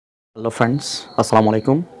Hello friends, আসসালামু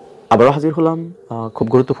আলাইকুম। আবারও হাজির হলাম খুব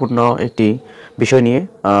গুরুত্বপূর্ণ একটি বিষয় নিয়ে।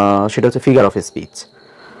 সেটা হচ্ছে figure of speech.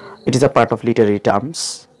 It is a part of literary terms.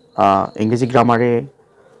 ইংরেজি গ্রামারে,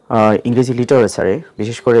 ইংরেজি লিটারেচারে,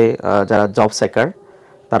 বিশেষ করে যারা জব সেকার,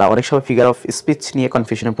 তারা অনেক সময় ফিগার অফ স্পিচ নিয়ে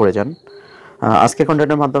কনফিউশনে পড়ে যান। আজকের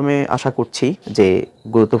কন্টেন্টের মাধ্যমে আশা করছি যে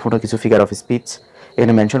গুরুত্বপূর্ণ কিছু ফিগার অফ স্পিচ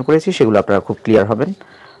এখানে মেনশন করেছি, সেগুলো আপনারা খুব ক্লিয়ার হবেন।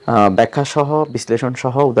 ব্যাখ্যা সহ, বিশ্লেষণ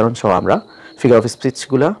সহ, উদাহরণ সহ আমরা ফিগার অফ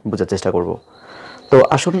স্পিচগুলো বোঝার চেষ্টা করব। তো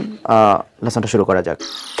আসুন লেসনটা শুরু করা যাক।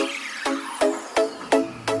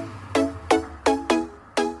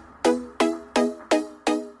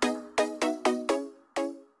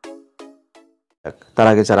 তার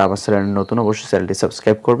আগে যারা আমার চ্যানেল নতুন, অবশ্যই চ্যানেলটি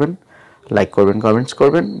সাবস্ক্রাইব করবেন, লাইক করবেন, কমেন্টস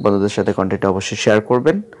করবেন, বন্ধুদের সাথে কন্টেন্টটা অবশ্যই শেয়ার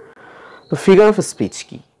করবেন। তো ফিগার অফ স্পিচ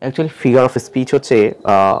কি? অ্যাকচুয়ালি ফিগার অফ স্পিচ হচ্ছে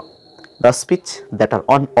দ্য স্পিচ দ্যাট আর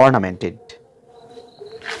অর্নামেন্টেড।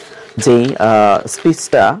 যেই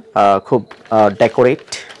স্পিচটা খুব ডেকোরেট,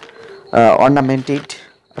 অর্নামেন্টেড,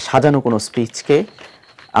 সাজানো কোনো স্পিচকে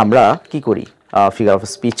আমরা কি করি? ফিগার অফ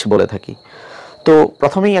স্পিচ বলে থাকি। তো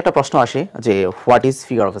প্রথমেই একটা প্রশ্ন আসে যে what is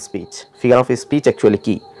figure of speech? Figure of speech actually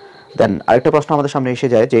কি? দেন আরেকটা প্রশ্ন আমাদের সামনে এসে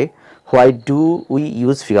যায় যে why do we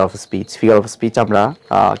use figure of speech? Figure of speech আমরা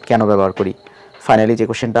কেন ব্যবহার করি? ফাইনালি যে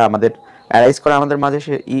কোশ্চেনটা আমাদের অ্যারাইজ করে আমাদের মাঝে,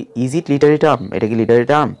 সে ইজ ইট লিটারি টার্ম? এটা কি লিটারি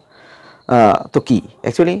টার্ম? তো কি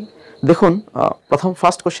অ্যাকচুয়ালি দেখুন, প্রথম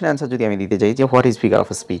ফার্স্ট কোশ্চেন অ্যান্সার যদি আমি দিতে যাই যে what is figure of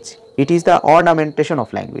speech, it is the ornamentation of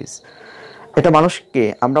language. এটা মানুষকে,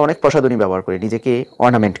 আমরা অনেক প্রসাধনী ব্যবহার করি নিজেকে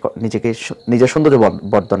অর্নামেন্ট, নিজের সৌন্দর্য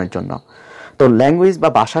বর্ধনের জন্য। তো ল্যাঙ্গুয়েজ বা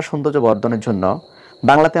ভাষার সৌন্দর্য বর্ধনের জন্য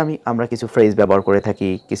বাংলাতে আমরা কিছু ফ্রেজ ব্যবহার করে থাকি,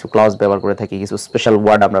 কিছু ক্লজ ব্যবহার করে থাকি, কিছু স্পেশাল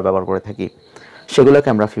ওয়ার্ড আমরা ব্যবহার করে থাকি। সেগুলোকে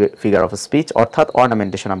আমরা ফিগার অফ স্পিচ অর্থাৎ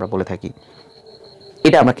অর্নামেন্টেশন আমরা বলে থাকি।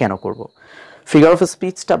 এটা আমরা কেন করব? ফিগার অফ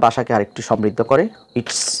স্পিচটা ভাষাকে আরেকটু সমৃদ্ধ করে।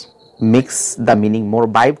 It's makes the meaning more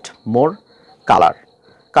ভাইবড, more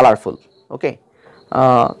colourful. ওকে,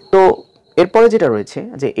 তো এরপরে যেটা রয়েছে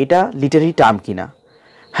যে এটা লিটারি টার্ম কিনা।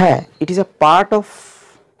 হ্যাঁ, it is a part of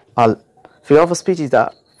figure of speech is the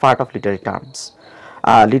part of literary terms.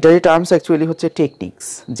 Literary terms actually হচ্ছে টেকনিক্স,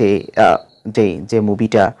 যে যে যে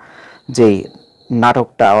মুভিটা, যে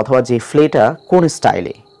নাটকটা অথবা যে প্লেটা কোন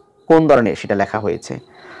স্টাইলে, কোন ধরনের সেটা লেখা হয়েছে।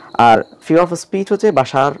 আর ফিগার অফ স্পিচ হচ্ছে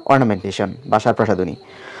ভাষার অর্নামেন্টেশন, ভাষার প্রসাধনী।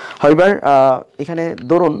 হাউএভার এখানে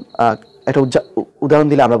ধরুন একটা উদাহরণ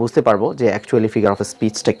দিলে আমরা বুঝতে পারবো যে অ্যাকচুয়ালি ফিগার অফ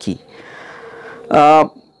স্পিচটা কী।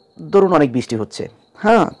 ধরুন অনেক বৃষ্টি হচ্ছে,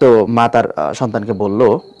 হ্যাঁ, তো মা তার সন্তানকে বলল,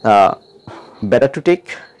 better to take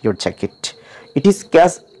your jacket, it is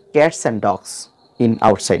cats and dogs in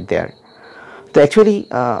outside দেয়ার। তো অ্যাকচুয়ালি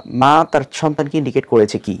মা তার সন্তানকে ইন্ডিকেট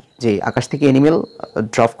করেছে কি, যে আকাশ থেকে অ্যানিমেল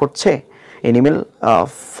ড্রপ করছে, অ্যানিমেল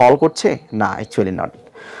ফল করছে? না, অ্যাকচুয়ালি নট।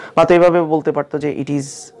 মা তো এভাবে বলতে পারতো যে it is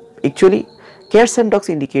actually cats and dogs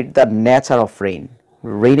indicate the nature of rain.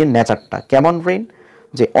 রেইনের নেচারটা কেমন? রেইন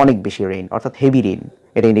যে অনেক বেশি রেইন, অর্থাৎ হেভি রেইন,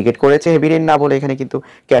 এটা ইন্ডিকেট করেছে। হেভি রেইন না বলে এখানে কিন্তু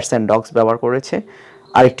ক্যাটস অ্যান্ড ডগস ব্যবহার করেছে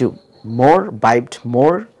আর একটু মোর ভাইবড,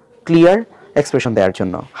 মোর ক্লিয়ার এক্সপ্রেশন দেওয়ার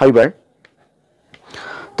জন্য। হাউএভার,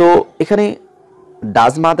 তো এখানে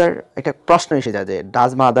ডাজ মাদার, একটা প্রশ্ন এসে যায় যে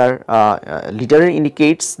does mother literally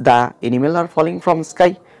indicates the animal R falling from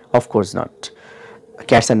sky? Of course not.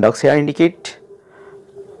 Cats and dogs hair indicate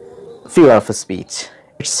figure of speech,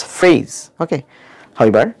 it's phrase. Okay,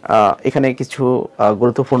 however এখানে কিছু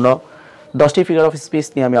গুরুত্বপূর্ণ 10টি ফিগার অফ স্পিচ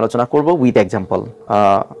নিয়ে আমি আলোচনা করব উইথ এক্সাম্পল।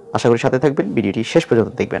 আশা করি সাথে থাকবেন, ভিডিওটি শেষ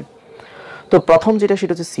পর্যন্ত দেখবেন। তো প্রথম যেটা,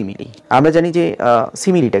 সেটা হচ্ছে সিমিলি। আমরা জানি যে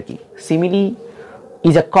সিমিলিটা কি। Simile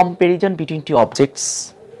is a comparison between two objects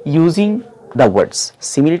using the words.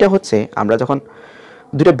 সিমিলিটা হচ্ছে আমরা যখন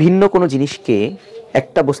দুটা ভিন্ন কোনো জিনিসকে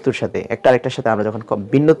একটা বস্তুর সাথে, একটা আরেকটার সাথে আমরা যখন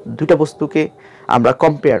ভিন্ন দুটা বস্তুকে আমরা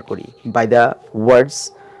কম্পেয়ার করি by the words,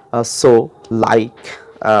 so, like,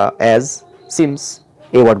 as, seems,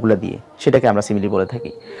 এই ওয়ার্ডগুলো দিয়ে, সেটাকে আমরা সিমিলি বলে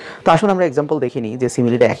থাকি। তো আসুন আমরা এক্সাম্পল দেখে নিই যে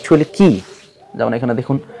সিমিলিটা অ্যাকচুয়ালি কী। যেমন এখানে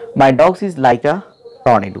দেখুন, মাই dogs is like a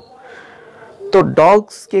tornado. তো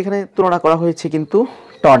ডগসকে এখানে তুলনা করা হয়েছে কিন্তু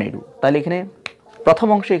টর্নেডো, তাহলে এখানে প্রথম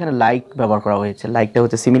অংশে এখানে লাইক ব্যবহার করা হয়েছে, লাইকটা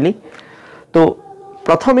হচ্ছে সিমিলি। তো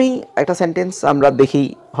প্রথমেই একটা সেন্টেন্স আমরা দেখি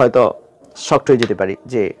হয়তো শক্ট হয়ে যেতে পারি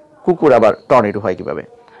যে কুকুর আবার টর্নেডো হয় কীভাবে।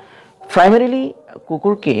 প্রাইমারিলি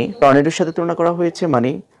কুকুরকে টর্নেডোর সাথে তুলনা করা হয়েছে,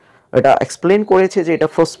 মানে এটা এক্সপ্লেন করেছে যে এটা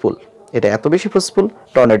ফোর্সফুল, এটা এত বেশি ফোর্সফুল,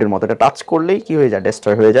 টর্নেডোর মতো, এটা টাচ করলেই কি হয়ে যায়?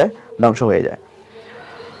 ডেস্ট্রয় হয়ে যায়, ধ্বংস হয়ে যায়।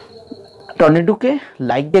 টর্নেডোকে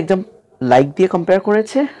লাইক দিয়ে কম্পেয়ার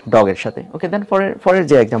করেছে ডগের সাথে। ওকে, দেন পরের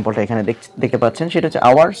যে এক্সাম্পলটা এখানে দেখতে পাচ্ছেন, সেটা হচ্ছে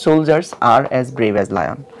আওয়ার সোলজার্স আর অ্যাজ ব্রেভ অ্যাজ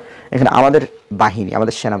লায়ন। এখানে আমাদের বাহিনী,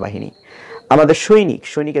 আমাদের সেনাবাহিনী আমাদের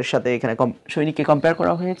সৈনিকের সাথে এখানে সৈনিককে কম্পেয়ার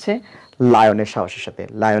করা হয়েছে লায়নের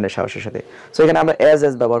সাহসের সাথে। সো এখানে আমরা অ্যাজ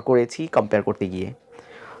ব্যবহার করেছি কম্পেয়ার করতে গিয়ে।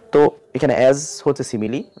 তো এখানে অ্যাজ হচ্ছে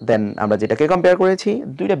সিমিলি, দেন আমরা যেটাকে কম্পেয়ার করেছি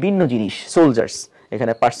দুইটা ভিন্ন জিনিস, সোলজার্স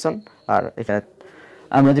এখানে পার্সন, আর এখানে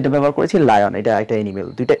আমরা যেটা ব্যবহার করেছি লায়ন, এটা একটা অ্যানিমেল।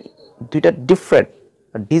 দুইটা ডিফারেন্ট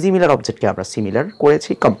ডিজিমিলার অবজেক্টকে আমরা সিমিলার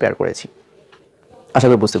করেছি, কম্পেয়ার করেছি। আশা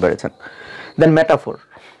করি বুঝতে পেরেছেন। দেন মেটাফোর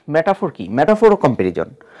কি? মেটাফোর ও কম্প্যারিজন।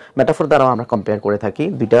 মেটাফোর দ্বারা আমরা কম্পেয়ার করে থাকি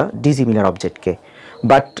দুইটা ডিজিমিলার অবজেক্টকে।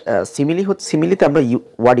 বাট সিমিলিতে আমরা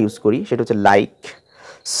ওয়ার্ড ইউজ করি, সেটা হচ্ছে লাইক,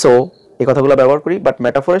 সো, এই কথাগুলো ব্যবহার করি। বাট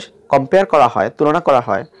মেটাফোরে কম্পেয়ার করা হয়, তুলনা করা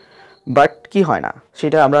হয়, বাট কি হয় না,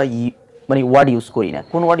 সেটা আমরা মানে ওয়ার্ড ইউজ করি না।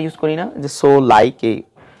 কোন ওয়ার্ড ইউজ করি না? যে সো, লাইক, এই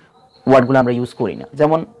ওয়ার্ডগুলো আমরা ইউজ করি না।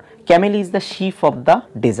 যেমন Camel is the ship of the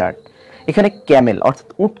desert. এখানে ক্যামেল অর্থাৎ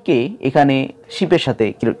উটকে এখানে শিপের সাথে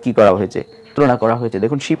কি করা হয়েছে? তুলনা করা হয়েছে।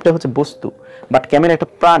 দেখুন শিপটা হচ্ছে বস্তু, বাট ক্যামেল একটা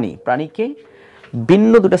প্রাণীকে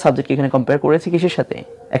ভিন্ন দুটো সাবজেক্টকে এখানে কম্পেয়ার করেছে কিসের সাথে?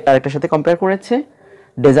 একটা আরেকটার সাথে কম্পেয়ার করেছে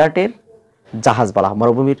ডেজার্টের জাহাজ বলা হয়,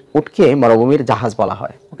 মরুভূমির উটকে মরুভূমির জাহাজ বলা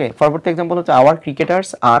হয়। ওকে, পরবর্তী এক্সাম্পল হচ্ছে আওয়ার ক্রিকেটার্স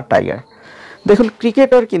আর টাইগার। দেখুন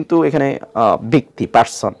ক্রিকেটার কিন্তু এখানে ব্যক্তি,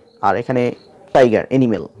 পার্সন, আর এখানে টাইগার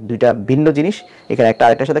অ্যানিমেল, দুইটা ভিন্ন জিনিস এখানে একটা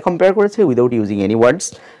আরেকটার সাথে কম্পেয়ার করেছে উইদাউট ইউজিং এনি ওয়ার্ডস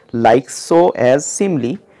লাইক, সো, অ্যাজ,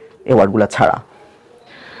 সিমলি, এই ওয়ার্ডগুলো ছাড়া।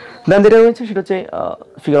 দেন যেটা রয়েছে সেটা হচ্ছে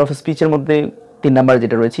ফিগার অফ স্পিচের মধ্যে 3 নাম্বার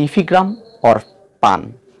যেটা রয়েছে ইফিগ্রাম অর পান।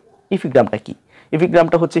 ইফিগ্রামটা কি?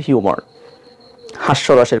 ইফিগ্রামটা হচ্ছে হিউমার,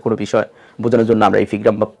 হাস্যরসের কোনো বিষয় বোঝানোর জন্য আমরা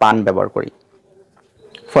ইফিগ্রাম বা পান ব্যবহার করি।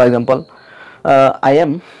 For example, I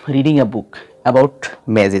am reading a book about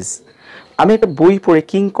ম্যাজেস। আমি একটা বই পড়ে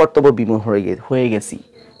কিং কর্তব্য বিমূঢ় হয়ে গেছি।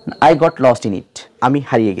 I got lost in it, আমি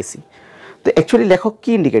হারিয়ে গেছি। তো অ্যাকচুয়ালি লেখক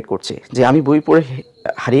কি ইন্ডিকেট করছে? যে আমি বই পড়ে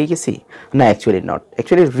হারিয়ে গেছি? না, actually not.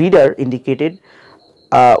 Actually reader indicated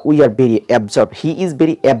we are very absorb, he is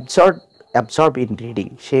very absorb in reading.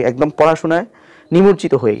 সে একদম পড়াশোনায়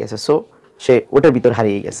নিমজ্জিত হয়ে গেছে, সো সে ওটার ভিতর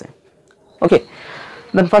হারিয়ে গেছে। ওকে,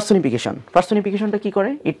 দেন পার্সনিফিকেশনটা কি করে?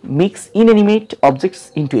 ইট মিক্স ইনএনিমেট অবজেক্টস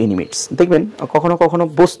ইনটু অ্যানিমেটস। দেখবেন কখনো কখনো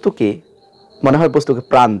বস্তুকে মনে হয় বস্তুকে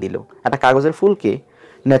প্রাণ দিল, একটা কাগজের ফুলকে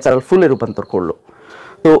ন্যাচারাল ফুলে রূপান্তর করলো।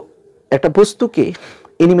 তো একটা বস্তুকে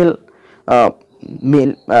অ্যানিমেল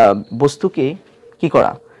বস্তুকে কি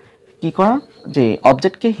করা যে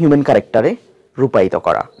অবজেক্টকে হিউম্যান ক্যারেক্টারে রূপায়িত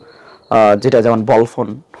করা, যেটা যেমন বলফোন,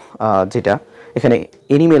 যেটা এখানে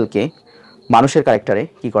অ্যানিমেলকে মানুষের ক্যারেক্টারে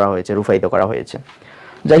কি করা হয়েছে? রূপায়িত করা হয়েছে।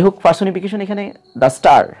 যাই হোক, পার্সনিফিকেশন এখানে the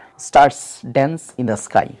stars dance in the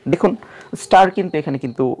sky. দেখুন স্টার কিন্তু এখানে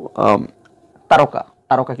কিন্তু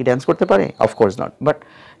তারকা কি ড্যান্স করতে পারে? Of course not. বাট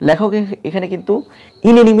লেখক এখানে কিন্তু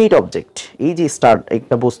ইনএনিমেট অবজেক্ট, এই যে স্টার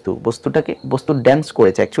একটা বস্তুর ড্যান্স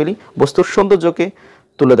করেছে, অ্যাকচুয়ালি বস্তুর সৌন্দর্যকে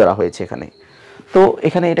তুলে ধরা হয়েছে এখানে। তো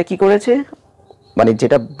এখানে এটা কি করেছে? মানে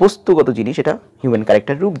যেটা বস্তুগত জিনিস এটা হিউম্যান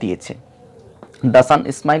ক্যারেক্টার রূপ দিয়েছে। দ্য সান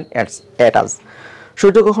স্মাইল অ্যাট আস।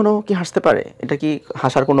 সূর্য কখনো কি হাসতে পারে? এটা কি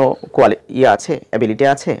হাসার কোনো আছে, অ্যাবিলিটি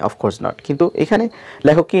আছে? Of course not. কিন্তু এখানে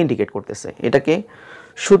লেখক কি ইন্ডিকেট করতেছে? এটাকে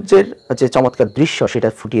সূর্যের যে চমৎকার দৃশ্য সেটা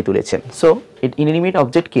ফুটিয়ে তুলেছেন। সো ইনএনিমেট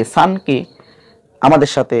অবজেক্টকে, সানকে আমাদের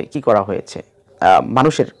সাথে কি করা হয়েছে?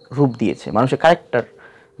 মানুষের রূপ দিয়েছে, মানুষের ক্যারেক্টার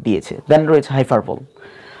দিয়েছে। দেন রয়েছে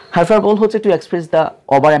হাইপারবোল হচ্ছে to express the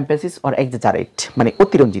over emphasis or exaggerate, মানে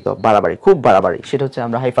অতিরঞ্জিত, বাড়াবাড়ি, খুব বাড়াবাড়ি, সেটা হচ্ছে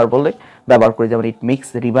আমরা হাইপারবোলে ব্যবহার করি। যেমন ইট mix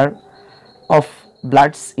river of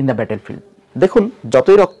bloods in the battlefield. দেখুন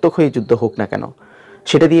যতই রক্তক্ষয়ী যুদ্ধ হোক না কেন,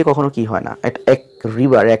 সেটা দিয়ে কখনো কি হয় না, এক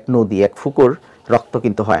রিভার, এক নদী, এক ফুকুর রক্ত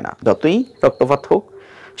কিন্তু হয় না। যতই রক্তপাত হোক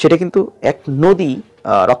সেটা কিন্তু এক নদী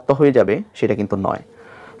রক্ত হয়ে যাবে সেটা কিন্তু নয়।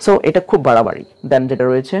 সো এটা খুব বাড়াবাড়ি। দেন যেটা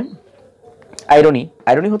রয়েছে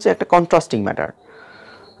আইরনি হচ্ছে একটা কন্ট্রাস্টিং ম্যাটার,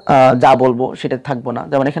 যা বলবো সেটা থাকবো না।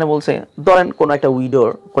 যেমন এখানে বলছে, ধরেন কোনো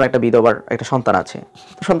একটা বিধবার একটা সন্তান আছে,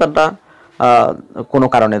 সন্তানটা কোনো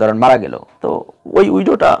কারণে ধরেন মারা গেল। তো ওই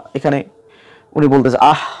উইডোটা এখানে উনি বলতেছে,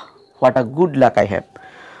 what a good luck I have.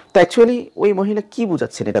 তো অ্যাকচুয়ালি ওই মহিলা কি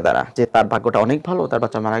বুঝাচ্ছেন এটা দ্বারা? যে তার ভাগ্যটা অনেক ভালো, তার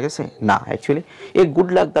বাচ্চা মারা গেছে? না, অ্যাকচুয়ালি এই গুড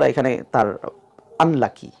লাক দ্বারা এখানে তার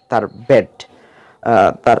আনলাকি, তার ব্যাড,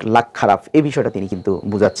 তার লাক খারাপ, এই বিষয়টা তিনি কিন্তু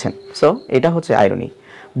বুঝাচ্ছেন। সো এটা হচ্ছে আইরনি।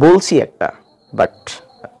 বলছি একটা, বাট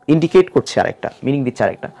ইন্ডিকেট করছে আরেকটা, মিনিং দিচ্ছে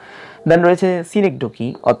আরেকটা। দেন রয়েছে সিনেকডোকি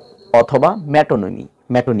অথবা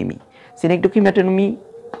ম্যাটোনিমি। সিনেকডোকি, ম্যাটোনিমি,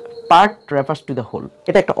 part refers to the whole.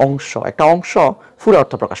 এটা একটা অংশ পুরো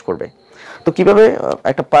অর্থ প্রকাশ করবে। তো কিভাবে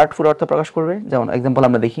একটা পার্ট পুরো অর্থ প্রকাশ করবে? যেমন এক্সাম্পল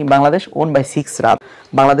আমরা দেখি, Bangladesh on by 6 run.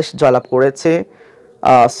 Bangladesh জয়লাভ করেছে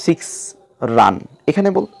 6 রান। এখানে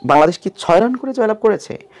বাংলাদেশ কি 6 রান করে জয়লাভ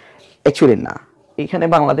করেছে? অ্যাকচুয়ালি না, এখানে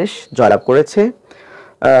বাংলাদেশ জয়লাভ করেছে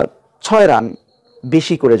 6 রান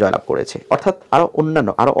বেশি করে জয়লাভ করেছে, অর্থাৎ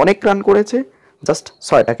আরও অনেক রান করেছে জাস্ট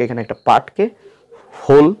 6টাকে এখানে একটা পার্টকে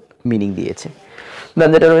হোল মিনিং দিয়েছে। দেন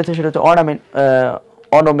যেটা রয়েছে সেটা হচ্ছে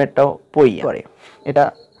অনোমেটোপোইয়া করে, এটা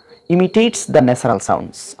ইমিটেটস দ্য ন্যাচারাল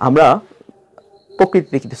সাউন্ডস। আমরা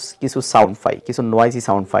প্রকৃতিতে কিছু সাউন্ড পাই, কিছু নয়েজি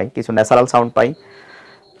সাউন্ড পাই, কিছু ন্যাচারাল সাউন্ড পাই।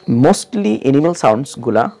 মোস্টলি অ্যানিমাল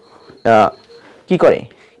সাউন্ডসগুলা কী করে,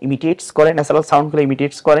 ইমিটেটস করে, ন্যাচারাল সাউন্ডগুলো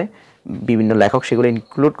ইমিটেটস করে। বিভিন্ন লেখক সেগুলো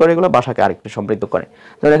ইনক্লুড করে, এগুলো ভাষাকে আরেকটু সমৃদ্ধ করে।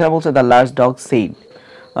 যেমন এখানে বলছে দ্য লার্জ ডগ সেইড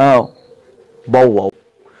বাউ বাউ,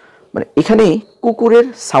 মানে এখানে কুকুরের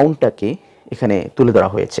সাউন্ডটাকে এখানে তুলে ধরা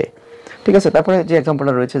হয়েছে। ঠিক আছে, তারপরে যে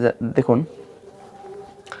এক্সাম্পলটা রয়েছে দেখুন,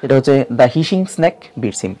 এটা হচ্ছে the hissing snack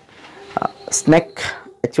bits him. Snack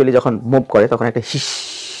actually যখন মুভ করে তখন একটা হিস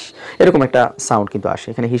এরকম একটা সাউন্ড কিন্তু আসে,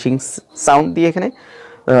 এখানে হিসিং সাউন্ড দিয়ে এখানে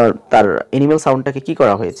তার অ্যানিমাল সাউন্ডটাকে কি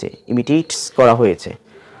করা হয়েছে, ইমিটেটস করা হয়েছে।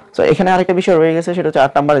 সো এখানে আরেকটা বিষয় রয়ে গেছে, সেটা হচ্ছে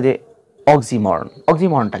 8 নম্বরে যে অক্সিমরন।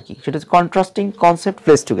 অক্সিমরনটা কি, সেটা হচ্ছে কন্ট্রাস্টিং কনসেপ্ট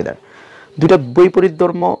প্লেস টুগেদার। দুইটা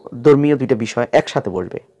ধর্মীয় দুইটা বিষয় একসাথে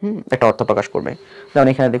বসবে, একটা অর্থ প্রকাশ করবে। যেমন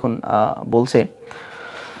এখানে দেখুন বলছে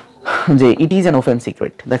যে it is an open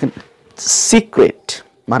secret. দেখেন সিক্রেট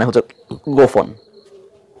মানে হচ্ছে গোপন,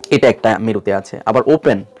 এটা একটা মেরুতে আছে, আবার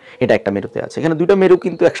ওপেন এটা একটা মেরুতে আছে। এখানে দুইটা মেরু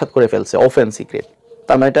কিন্তু একসাথে করে ফেলছে, ওপেন সিক্রেট,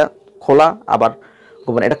 তার মানে এটা খোলা আবার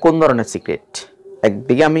গোপন। এটা কোন ধরনের সিক্রেট,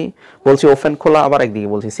 একদিকে আমি বলছি ওপেন খোলা, আবার একদিকে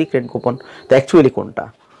বলছি সিক্রেট গোপন, তো অ্যাকচুয়ালি কোনটা?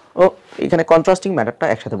 ও এখানে কন্ট্রাস্টিং ম্যাটারটা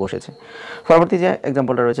একসাথে বসেছে। পরবর্তী যে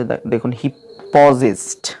এক্সাম্পলটা রয়েছে দেখুন, হি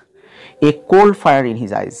possessed A cold fire in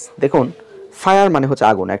his eyes. দেখুন ফায়ার মানে হচ্ছে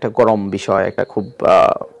আগুন, একটা গরম বিষয়, একটা খুব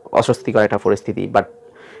অস্বস্তিকর একটা পরিস্থিতি, বাট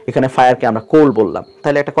এখানে ফায়ারকে আমরা কোল্ড বললাম,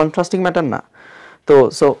 তাহলে একটা কন্ট্রাস্টিং ম্যাটার না? তো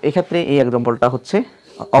সো এক্ষেত্রে এই এক্সাম্পলটা হচ্ছে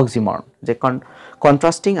অক্সিমরন, যে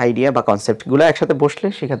কন্ট্রাস্টিং আইডিয়া বা কনসেপ্টগুলো একসাথে বসলে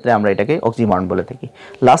সেক্ষেত্রে আমরা এটাকে অক্সিমরন বলে থাকি।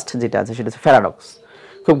 লাস্ট যেটা আছে সেটা হচ্ছে প্যারাডক্স,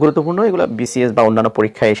 খুব গুরুত্বপূর্ণ, এগুলো বিসিএস বা অন্যান্য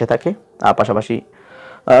পরীক্ষায় এসে থাকে। পাশাপাশি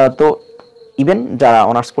তো ইভেন যারা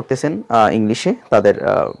অনার্স করতেছেন ইংলিশে তাদের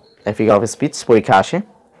ফিগার অফ স্পিচ পরীক্ষা আসে,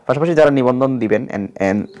 পাশাপাশি যারা নিবন্ধন দিবেন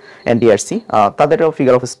এনটিআরসি তাদেরও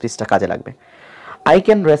ফিগার অফ স্পিচটা কাজে লাগবে। I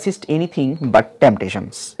can racist anything but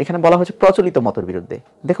টেম্পটেশনস, এখানে বলা হচ্ছে প্রচলিত মতের বিরুদ্ধে।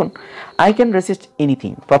 দেখুন আই ক্যান রেসিস্ট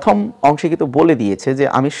এনিথিং, প্রথম অংশে কিন্তু বলে দিয়েছে যে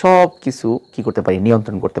আমি সব কিছু কী করতে পারি,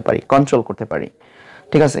 নিয়ন্ত্রণ করতে পারি, কন্ট্রোল করতে পারি,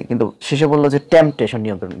 ঠিক আছে, কিন্তু শেষে বললো যে টেম্পটেশন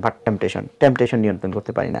নিয়ন্ত্রণ, বাট টেম্পটেশন নিয়ন্ত্রণ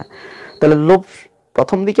করতে পারি না। তাহলে লোভ,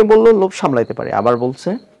 প্রথম দিকে বললো লোভ সামলাইতে পারি, আবার বলছে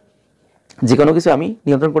যে কোনো কিছু আমি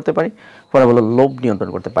নিয়ন্ত্রণ করতে পারি, পরে বললো লোভ নিয়ন্ত্রণ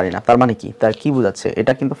করতে পারি না। তার মানে কি, তার কি বোঝাচ্ছে,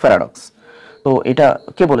 এটা কিন্তু প্যারাডক্স। তো এটা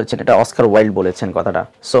কে বলেছেন, এটা অস্কার ওয়াইল্ড বলেছেন কথাটা।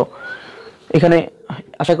 সো এখানে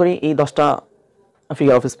আশা করি এই 10টা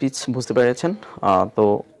ফিগার অফ স্পিচ বুঝতে পেরেছেন। তো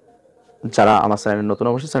যারা আমার চ্যানেলে নতুন,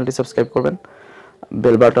 অবশ্যই চ্যানেলটি সাবস্ক্রাইব করবেন,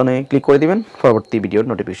 বেল বাটনে ক্লিক করে দিবেন পরবর্তী ভিডিওর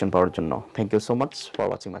নোটিফিকেশন পাওয়ার জন্য। Thank you so much for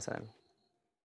watching my channel.